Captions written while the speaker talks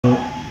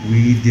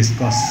we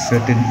discuss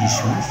certain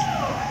issues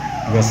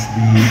because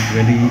we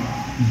really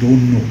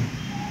don't know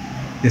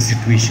the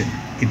situation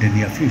in the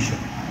near future.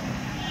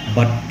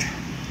 But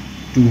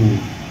to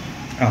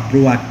a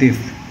proactive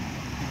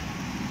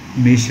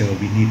measure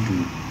we need to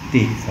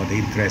take for the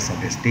interest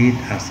of the state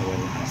as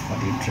well as for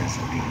the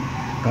interest of the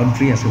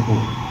country as a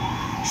whole.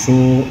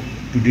 So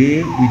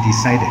today we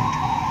decided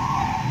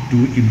to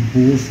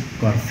impose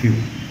curfew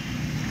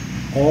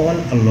all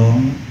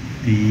along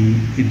the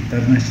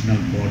international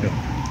border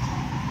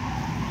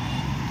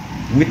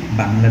with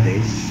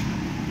Bangladesh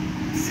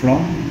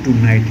from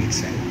tonight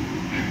itself,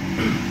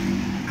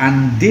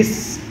 and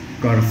this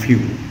curfew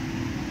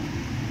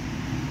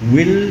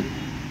will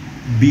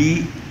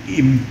be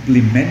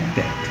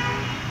implemented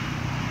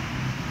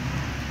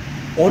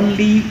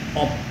only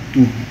up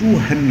to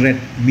 200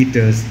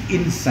 meters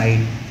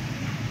inside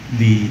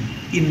the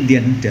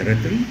Indian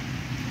territory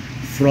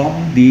from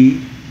the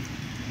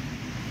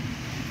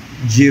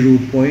 0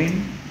 point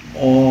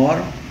or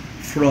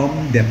from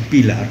the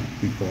pillar,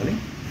 we call it,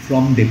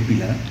 from the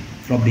pillar,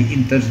 from the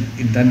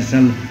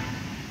international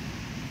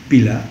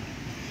pillar,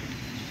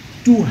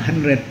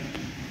 200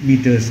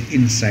 meters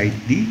inside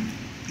the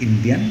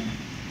Indian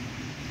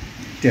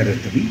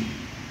territory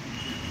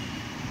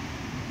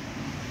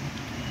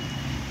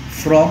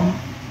from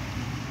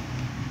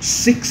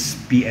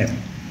 6 p.m.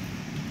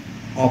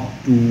 up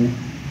to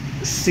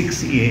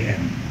 6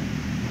 a.m.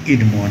 in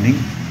the morning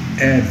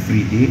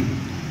every day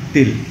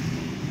till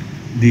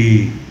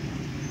the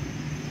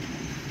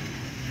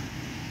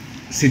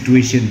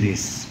situation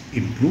is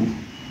improved.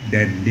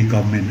 Then the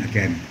government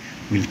again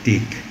will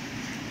take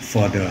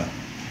further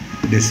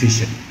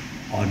decision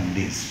on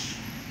this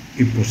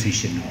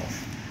imposition of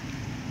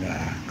the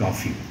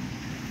curfew.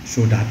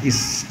 So that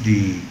is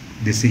the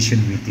decision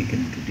we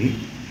taken today,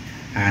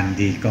 and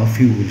the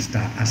curfew will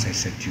start, as I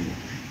said to you,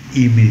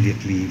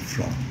 immediately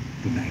from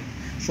tonight.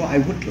 So I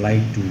would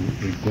like to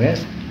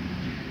request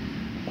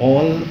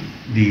all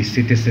the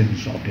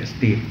citizens of the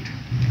state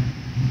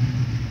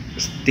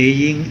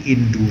staying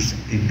in those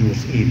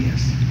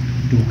areas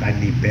to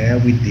kindly bear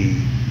with the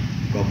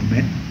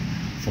government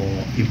for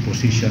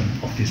imposition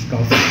of this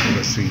curfew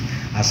policy.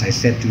 As I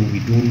said to you, we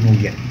don't know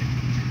yet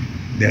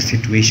the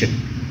situation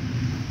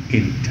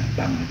in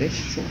Bangladesh.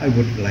 So I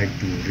would like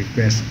to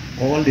request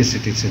all the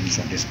citizens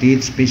of the state,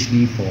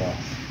 especially for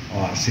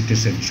our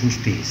citizens who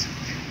stays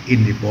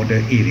in the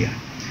border area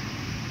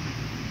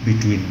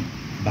between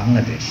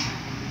Bangladesh,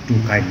 to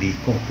kindly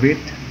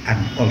cooperate and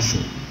also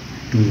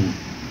to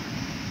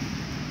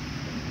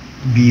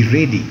be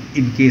ready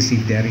in case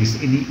if there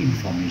is any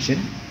information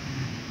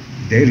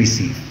they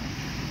receive.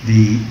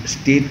 The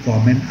state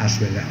government as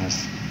well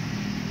as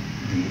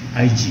the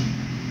IG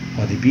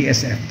or the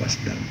BSF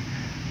personnel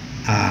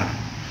are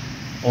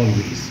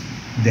always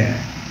there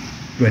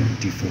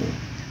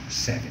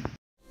 24/7.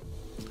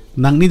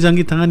 Nangni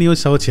jangi tangani o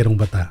sawa cherong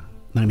bata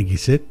nangni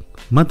gisik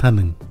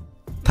mathaneng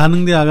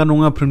taneng de aga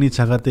nonga prni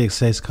chagate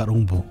exercise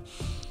karongbo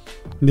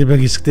ni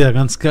bagi sikte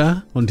agan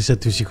ska ondisa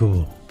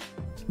tusiko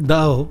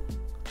dao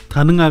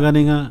taneng aga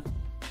nenga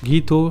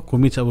gito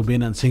komi chabo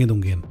benan senge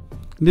donggen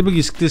ni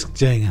bagi sikte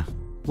skjainga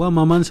wa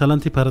maman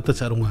salanti parata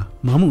charonga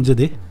mamu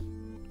jade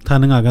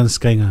taneng agan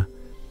skainga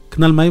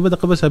kenal mai bada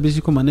kaba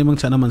sabisi ko mane mang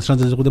chana mansran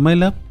jago de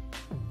mailap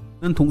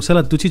nan thung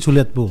salat tuchi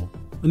chuliat bo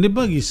ni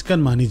bagi skan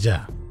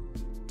manija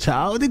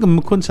chao de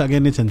gmkon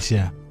sagene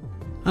chansia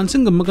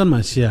anseng gmakan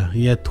masya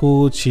ya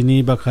to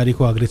chini bakari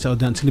ko agre chao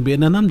dan chini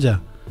bena namja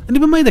ani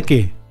ba mai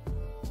dake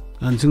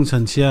anseng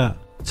chansia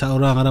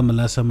chaura ngara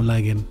malasa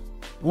malagen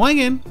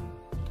wagen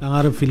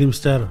angara film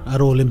star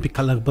aro olympic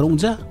kalak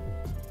barongja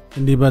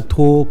ani ba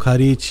to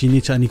khari chini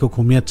chani ko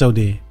khomiat chau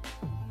de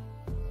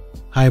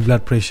high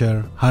blood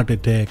pressure, heart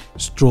attack,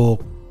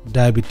 stroke,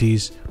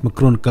 diabetes,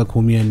 makron ka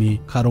khomiani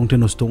kharong te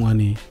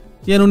nostongani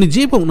yan oni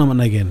je pong naman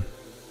again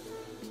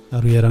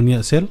aru yarang ni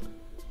sel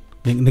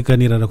nek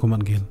nekani rara ko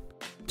man gen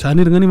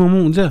chani rngani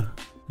mamung unja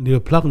dia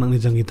plak nang ni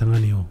jangi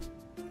tangani o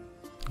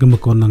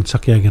gemakon nang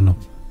chakya geno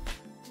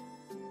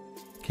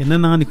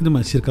kenan nang ni kundu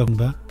masir ka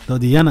ba to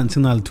di yan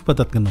ansing nal tu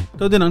patat geno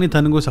to de nang ni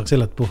tango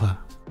sakselat po ha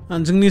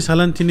ansing ni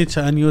salantini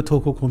chani o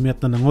thoko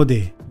khomiat na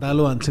ngode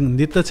dalo ansing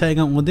ndita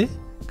chaiga ngode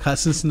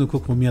khasin snuko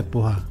khomiat po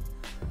ha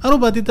aro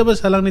badita ba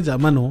salang ni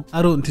jamano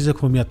aro untisa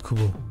khomiat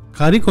khubo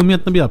khari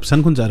khomiat na bi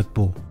apsan kun jarak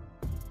po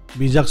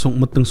bijak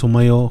songmuteng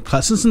somayo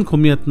khasin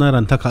khomiat na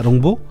ranta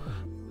karongbo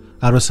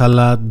aro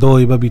sala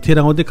doi ba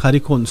biterang ode khari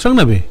kon sang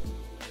nabe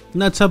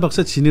na cha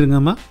baksa chinir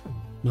ngama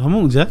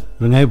mamung ja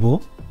rengai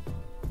bo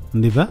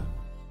ndiba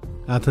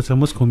ata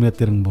chamos khomiat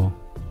terengbo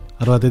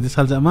aro ade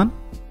sal jaman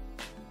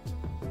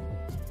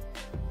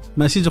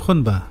masih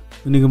jokon ba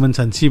uni gaman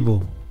chanchi bo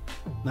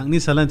nangni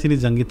salan tini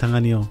jangi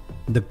tanganio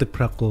dektek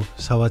prako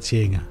sawa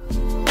chienga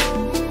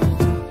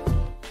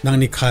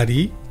nangni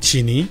khari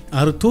chini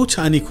aro to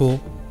chani ko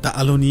ta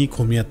aloni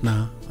khomiat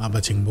na aba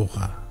chingbo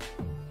kha